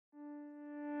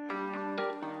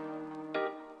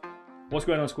What's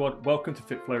going on, squad? Welcome to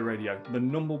FitFlow Radio, the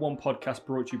 #1 podcast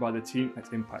brought to you by the team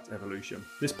at Impact Evolution.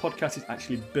 This podcast is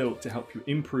actually built to help you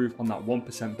improve on that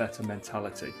 1% better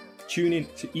mentality. Tune in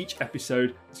to each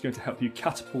episode. It's going to help you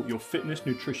catapult your fitness,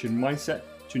 nutrition mindset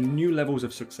to new levels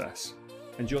of success.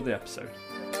 Enjoy the episode.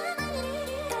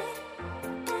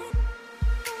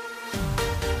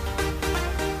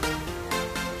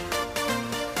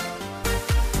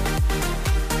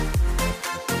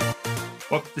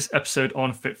 Welcome to this episode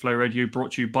on FitFlow Radio,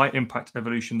 brought to you by Impact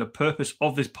Evolution. The purpose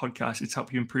of this podcast is to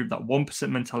help you improve that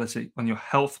 1% mentality on your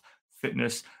health,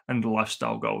 fitness, and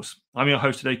lifestyle goals. I'm your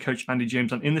host today, Coach Andy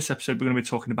James, and in this episode, we're going to be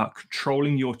talking about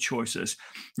controlling your choices.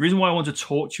 The reason why I want to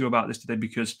talk to you about this today,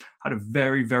 because I had a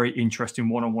very, very interesting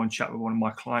one-on-one chat with one of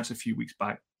my clients a few weeks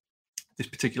back. This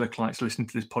particular client's listening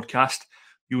to this podcast.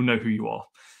 You'll know who you are.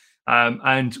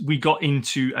 And we got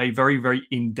into a very, very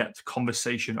in-depth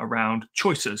conversation around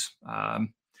choices.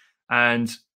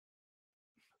 And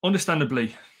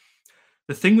understandably,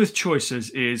 the thing with choices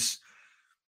is,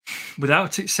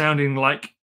 without it sounding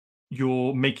like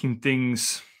you're making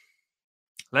things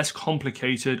less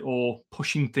complicated or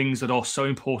pushing things that are so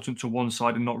important to one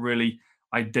side and not really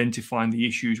identifying the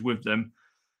issues with them,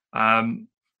 the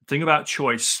thing about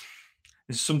choice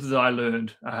is something that I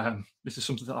learned. This is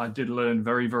something that I did learn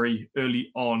very, very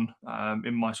early on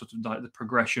in my sort of like the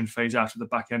progression phase out of the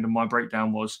back end of my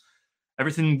breakdown. Was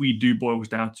everything we do boils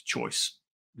down to choice.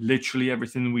 Literally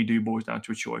everything we do boils down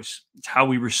to a choice. It's how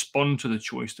we respond to the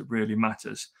choice that really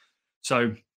matters.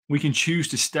 So we can choose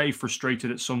to stay frustrated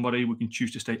at somebody. We can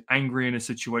choose to stay angry in a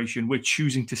situation. We're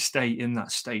choosing to stay in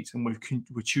that state, and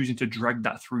we're choosing to drag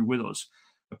that through with us.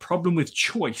 The problem with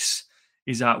choice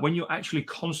is that when you're actually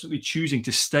constantly choosing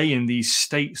to stay in these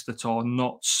states that are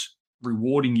not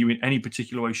rewarding you in any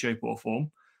particular way, shape, or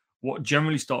form, what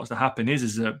generally starts to happen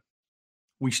is that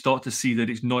we start to see that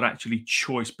it's not actually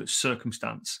choice but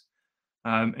circumstance,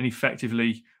 and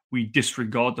effectively we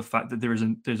disregard the fact that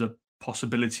there's a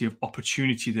possibility of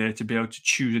opportunity there to be able to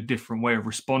choose a different way of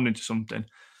responding to something. And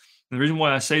the reason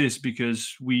why I say this is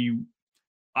because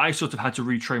I sort of had to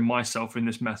retrain myself in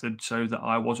this method so that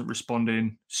I wasn't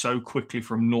responding so quickly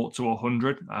from 0 to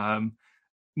 100,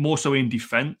 more so in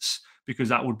defense, because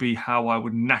that would be how I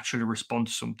would naturally respond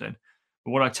to something.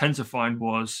 But what I tend to find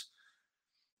was,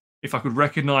 if I could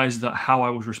recognize that how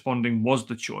I was responding was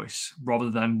the choice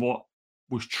rather than what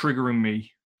was triggering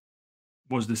me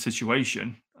was the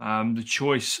situation, the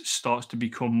choice starts to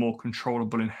become more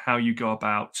controllable in how you go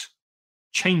about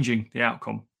changing the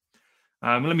outcome.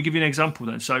 Let me give you an example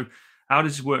then. So how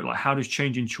does it work? Like, how does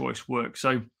changing choice work?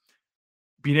 So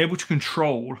being able to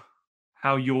control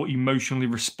how you're emotionally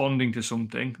responding to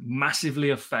something massively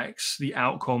affects the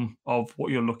outcome of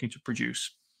what you're looking to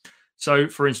produce. So,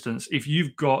 for instance, if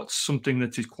you've got something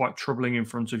that is quite troubling in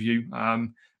front of you,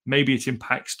 maybe it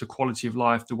impacts the quality of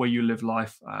life, the way you live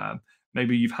life.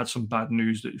 Maybe you've had some bad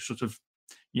news that sort of,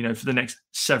 for the next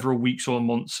several weeks or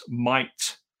months might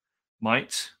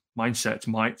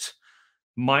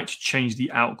change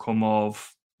the outcome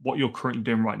of what you're currently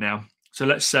doing right now. So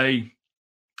let's say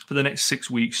for the next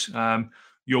 6 weeks,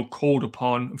 you're called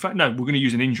upon. In fact, no, we're going to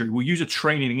use an injury. We'll use a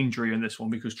training injury in this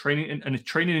one, because a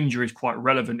training injury is quite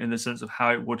relevant in the sense of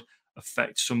how it would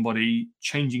affect somebody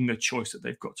changing the choice that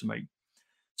they've got to make.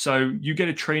 So you get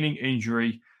a training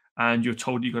injury and you're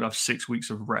told you've got to have 6 weeks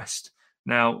of rest.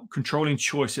 Now, controlling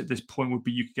choice at this point would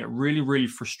be you could get really, really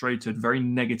frustrated, very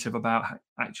negative about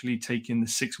actually taking the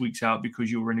 6 weeks out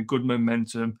because you were in a good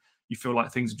momentum. You feel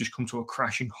like things have just come to a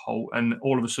crashing halt, and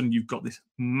all of a sudden you've got this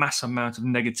mass amount of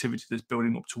negativity that's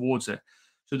building up towards it.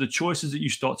 So the choices that you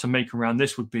start to make around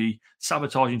this would be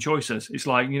sabotaging choices. It's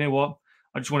like, you know what?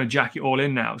 I just want to jack it all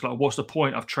in now. It's like, what's the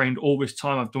point? I've trained all this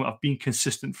time. I've been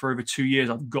consistent for over 2 years.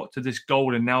 I've got to this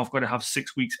goal, and now I've got to have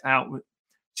 6 weeks out.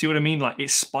 See what I mean? Like, it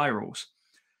spirals.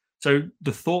 So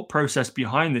the thought process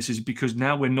behind this is, because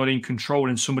now we're not in control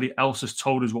and somebody else has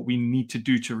told us what we need to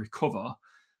do to recover,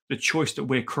 the choice that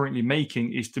we're currently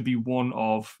making is to be one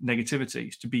of negativity,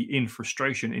 is to be in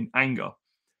frustration, in anger.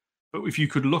 But if you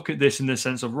could look at this in the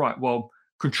sense of, right, well,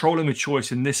 controlling a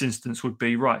choice in this instance would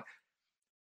be, right,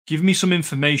 give me some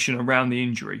information around the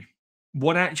injury.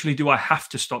 What actually do I have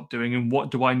to stop doing, and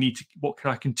what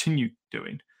can I continue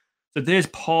doing? So there's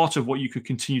part of what you could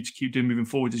continue to keep doing moving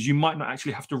forward, is you might not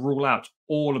actually have to rule out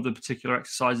all of the particular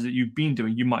exercises that you've been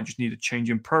doing. You might just need a change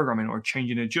in programming or a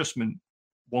change in adjustment.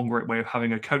 One great way of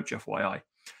having a coach, FYI.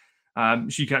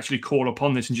 So you can actually call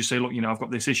upon this and just say, look, I've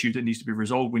got this issue that needs to be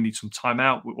resolved. We need some time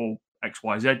out, or X,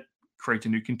 Y, Z, create a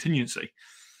new contingency.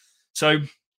 So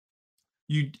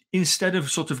you, instead of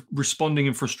sort of responding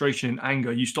in frustration and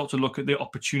anger, you start to look at the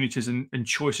opportunities and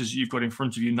choices you've got in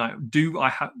front of you now.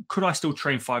 Could I still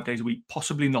train 5 days a week?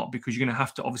 Possibly not, because you're going to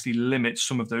have to obviously limit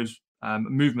some of those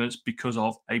movements because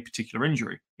of a particular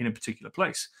injury in a particular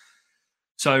place.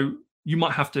 So you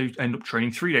might have to end up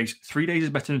training 3 days. 3 days is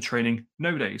better than training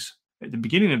no days. At the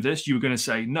beginning of this, you were going to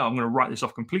say, no, I'm going to write this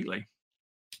off completely.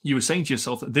 You were saying to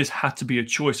yourself that this had to be a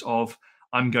choice of,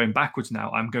 I'm going backwards now.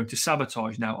 I'm going to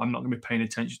sabotage now. I'm not going to be paying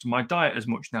attention to my diet as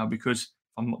much now because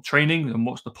I'm not training. Then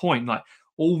what's the point? Like,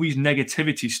 all these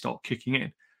negativities start kicking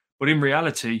in. But in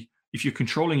reality, if you're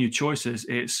controlling your choices,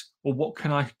 it's, well, what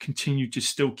can I continue to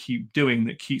still keep doing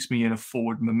that keeps me in a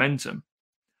forward momentum?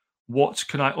 What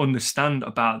can I understand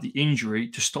about the injury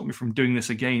to stop me from doing this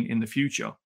again in the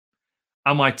future?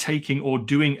 Am I taking or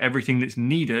doing everything that's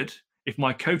needed? If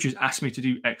my coaches ask me to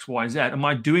do X, Y, Z, am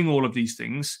I doing all of these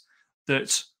things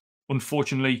that,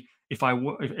 unfortunately, if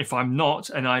I'm not,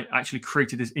 and I actually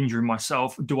created this injury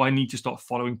myself, do I need to start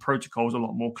following protocols a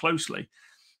lot more closely?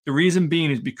 The reason being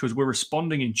is because we're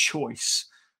responding in choice.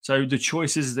 So the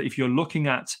choice is that if you're looking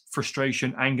at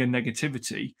frustration, anger,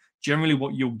 negativity, generally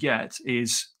what you'll get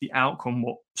is the outcome,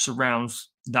 what surrounds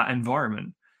that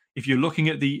environment. If you're looking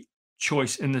at the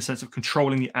choice in the sense of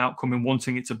controlling the outcome and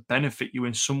wanting it to benefit you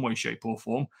in some way, shape, or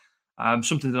form,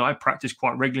 something that I practice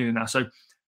quite regularly now. So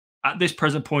at this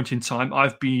present point in time,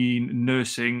 I've been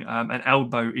nursing an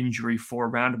elbow injury for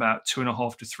around about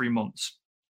 2.5 to 3 months.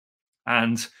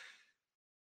 And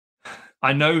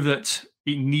I know that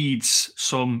it needs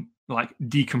some like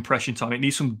decompression time. It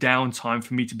needs some downtime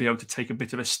for me to be able to take a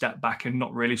bit of a step back and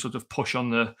not really sort of push on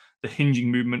the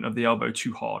hinging movement of the elbow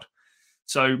too hard.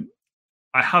 So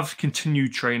I have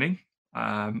continued training.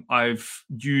 I've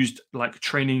used like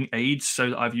training aids, so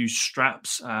that I've used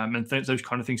straps and those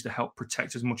kind of things to help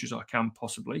protect as much as I can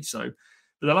possibly. So,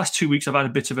 for the last 2 weeks, I've had a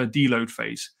bit of a deload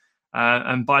phase,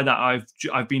 and by that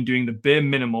I've been doing the bare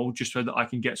minimal just so that I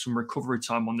can get some recovery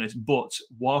time on this. But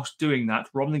whilst doing that,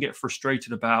 rather than get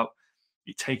frustrated about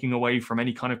it taking away from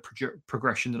any kind of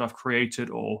progression that I've created,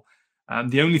 or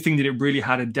the only thing that it really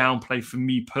had a downplay for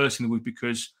me personally was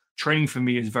because training for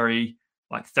me is very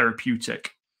like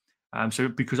therapeutic. So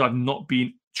because I've not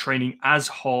been training as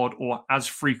hard or as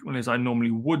frequently as I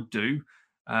normally would do,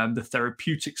 the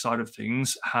therapeutic side of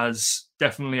things has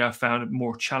definitely, I found it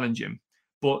more challenging.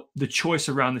 But the choice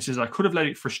around this is I could have let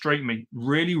it frustrate me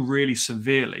really, really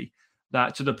severely,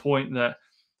 that to the point that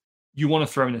you want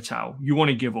to throw in the towel, you want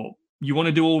to give up, you want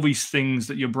to do all these things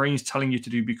that your brain's telling you to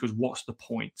do because what's the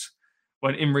point?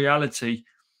 When in reality,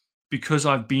 because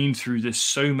I've been through this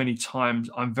so many times,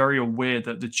 I'm very aware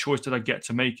that the choice that I get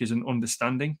to make is an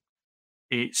understanding.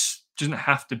 It doesn't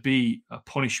have to be a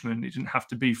punishment. It doesn't have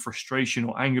to be frustration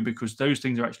or anger, because those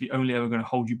things are actually only ever going to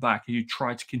hold you back and you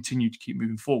try to continue to keep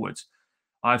moving forwards.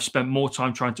 I've spent more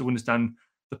time trying to understand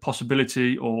the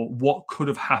possibility or what could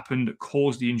have happened that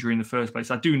caused the injury in the first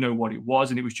place. I do know what it was,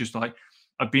 and it was just like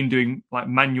I've been doing like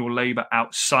manual labor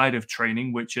outside of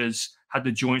training, which has had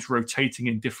the joints rotating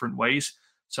in different ways.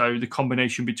 So the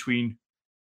combination between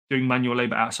doing manual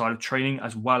labor outside of training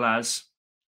as well as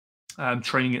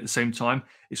training at the same time,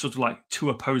 it's sort of like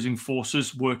two opposing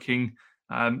forces working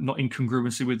not in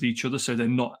congruency with each other. So they're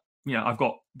not, I've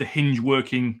got the hinge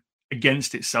working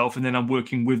against itself, and then I'm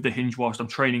working with the hinge whilst I'm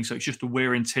training. So it's just a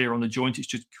wear and tear on the joint. It's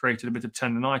just created a bit of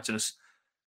tendonitis.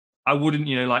 I wouldn't,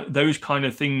 like those kind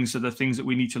of things are the things that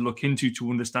we need to look into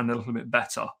to understand a little bit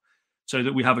better, so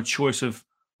that we have a choice of,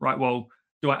 right, well,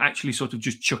 do I actually sort of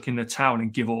just chuck in the towel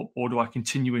and give up, or do I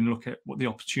continue and look at what the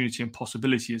opportunity and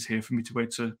possibility is here for me to be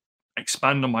able to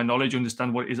expand on my knowledge,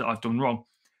 understand what it is that I've done wrong?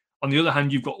 On the other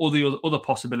hand, you've got all the other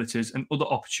possibilities and other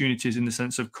opportunities in the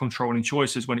sense of controlling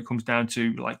choices when it comes down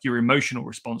to like your emotional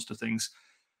response to things.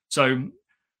 So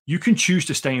you can choose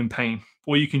to stay in pain,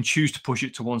 or you can choose to push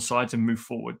it to one side and move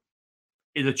forward.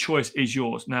 The choice is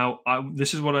yours. Now,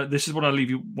 this is what I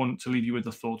want to leave you with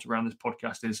the thought around this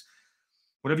podcast is,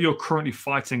 whatever you're currently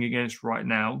fighting against right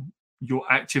now, you're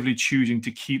actively choosing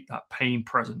to keep that pain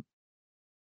present.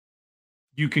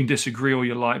 You can disagree all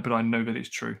you like, but I know that it's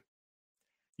true.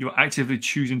 You're actively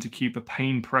choosing to keep a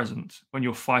pain present when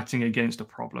you're fighting against a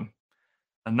problem.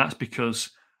 And that's because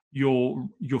you're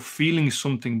feeling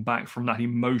something back from that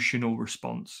emotional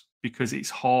response, because it's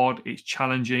hard, it's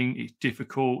challenging, it's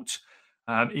difficult.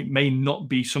 It may not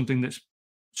be something that's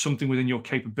something within your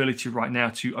capability right now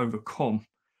to overcome,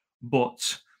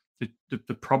 but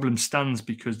the problem stands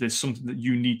because there's something that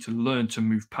you need to learn to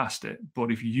move past it.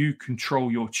 But if you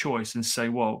control your choice and say,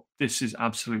 well, this is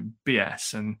absolute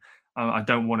BS, and I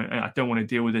don't want to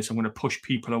deal with this, I'm going to push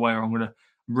people away, or I'm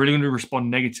really going to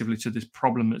respond negatively to this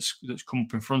problem that's come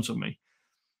up in front of me,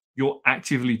 you're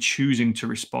actively choosing to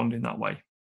respond in that way.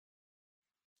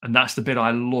 And that's the bit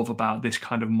I love about this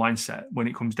kind of mindset when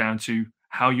it comes down to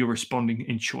how you're responding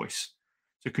in choice.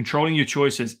 So controlling your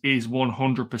choices is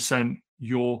 100%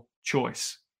 your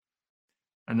choice.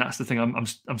 And that's the thing.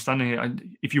 I'm standing here.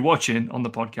 If you're watching on the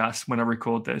podcast when I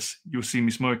record this, you'll see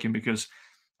me smirking because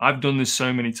I've done this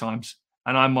so many times,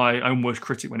 and I'm my own worst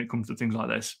critic when it comes to things like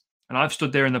this. And I've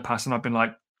stood there in the past and I've been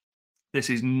like, this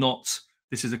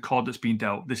is a card that's been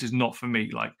dealt. This is not for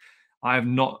me. Like I've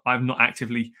not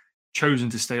actively chosen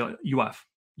to stay like you have.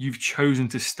 You've chosen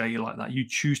to stay like that. You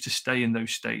choose to stay in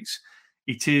those states.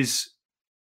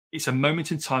 It's a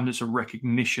moment in time that's a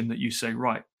recognition that you say,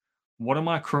 right, why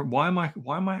am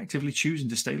I actively choosing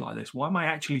to stay like this? Why am I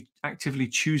actually actively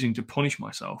choosing to punish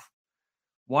myself?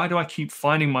 Why do I keep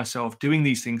finding myself doing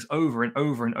these things over and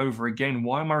over and over again?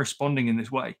 Why am I responding in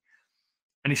this way?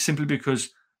 And it's simply because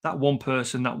that one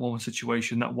person, that one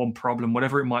situation, that one problem,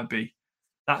 whatever it might be,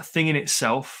 that thing in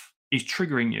itself is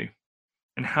triggering you.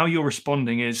 And how you're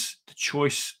responding is the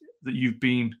choice that you've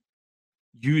been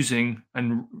using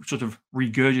and sort of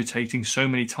regurgitating so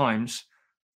many times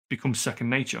becomes second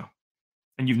nature.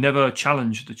 And you've never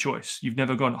challenged the choice. You've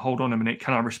never gone, hold on a minute,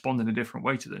 can I respond in a different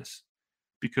way to this?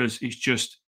 Because it's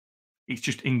just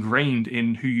ingrained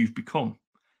in who you've become.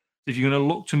 If you're going to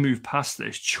look to move past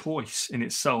this, choice in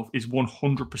itself is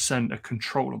 100% a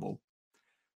controllable.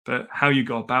 But how you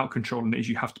go about controlling it is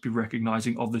you have to be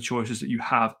recognizing of the choices that you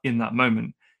have in that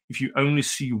moment. If you only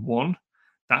see one,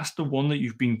 that's the one that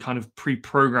you've been kind of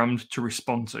pre-programmed to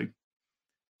respond to.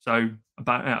 So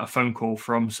about a phone call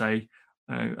from, say,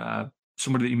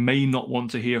 somebody that you may not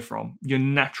want to hear from, you're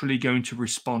naturally going to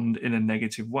respond in a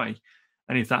negative way.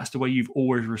 And if that's the way you've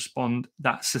always responded,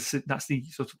 that's the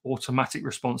sort of automatic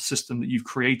response system that you've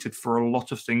created for a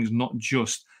lot of things, not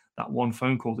just that one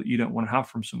phone call that you don't want to have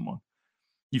from someone.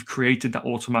 You've created that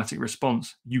automatic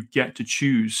response. You get to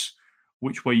choose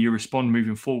which way you respond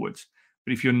moving forwards.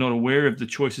 But if you're not aware of the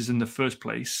choices in the first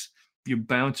place, you're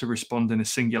bound to respond in a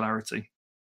singularity.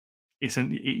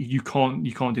 You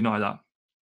can't deny that.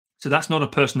 So that's not a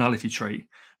personality trait.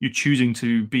 You're choosing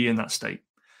to be in that state.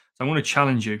 So I want to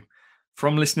challenge you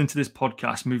from listening to this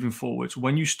podcast moving forwards.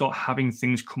 When you start having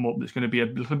things come up that's going to be a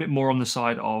little bit more on the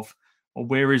side of, or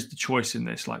where is the choice in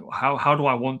this? Like, how do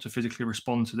I want to physically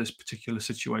respond to this particular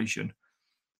situation?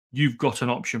 You've got an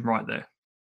option right there.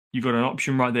 You've got an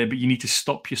option right there, but you need to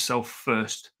stop yourself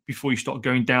first before you start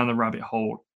going down the rabbit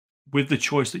hole with the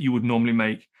choice that you would normally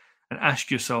make, and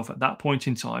ask yourself at that point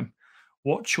in time,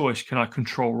 what choice can I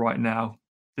control right now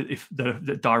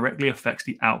that directly affects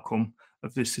the outcome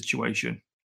of this situation?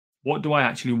 What do I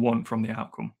actually want from the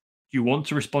outcome? Do you want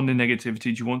to respond in negativity?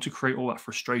 Do you want to create all that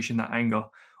frustration, that anger?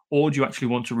 Or do you actually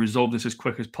want to resolve this as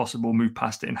quick as possible, move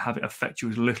past it, and have it affect you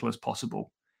as little as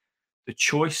possible? The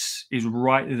choice is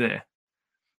right there.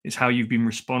 It's how you've been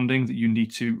responding that you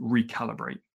need to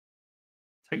recalibrate.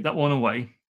 Take that one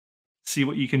away, see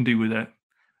what you can do with it.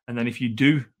 And then if you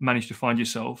do manage to find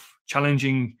yourself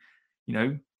challenging,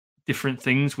 different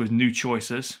things with new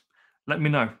choices, let me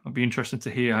know. I'd be interested to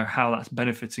hear how that's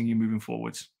benefiting you moving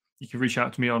forwards. You can reach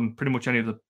out to me on pretty much any of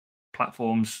the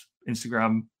platforms,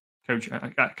 Instagram,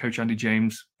 at Coach Andy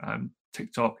James,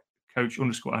 TikTok,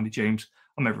 Coach_Andy James.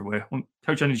 I'm everywhere. On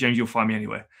Coach Andy James, you'll find me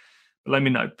anywhere. But let me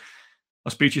know.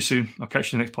 I'll speak to you soon. I'll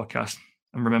catch you in the next podcast.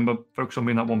 And remember, focus on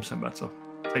being that 1% better.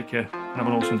 Take care and have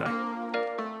an awesome day.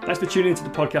 Thanks for tuning into the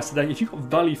podcast today. If you got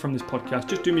value from this podcast,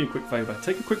 just do me a quick favor.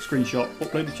 Take a quick screenshot,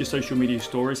 upload it to your social media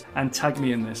stories, and tag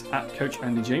me in this at Coach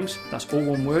Andy James. That's all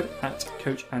one word, at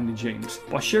Coach Andy James.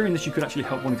 By sharing this, you could actually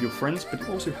help one of your friends, but it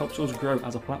also helps us grow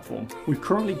as a platform. We've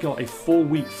currently got a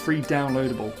 4-week free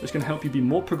downloadable that's going to help you be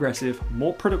more progressive,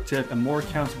 more productive, and more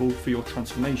accountable for your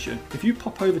transformation. If you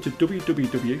pop over to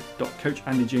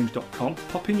www.coachandyjames.com,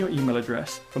 pop in your email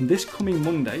address, from this coming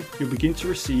Monday, you'll begin to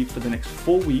receive for the next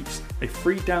 4 weeks a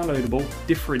free downloadable,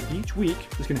 different each week,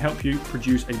 that's going to help you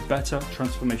produce a better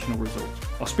transformational result.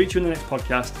 I'll speak to you in the next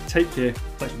podcast. Take care.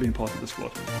 Thanks for being part of the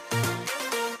squad.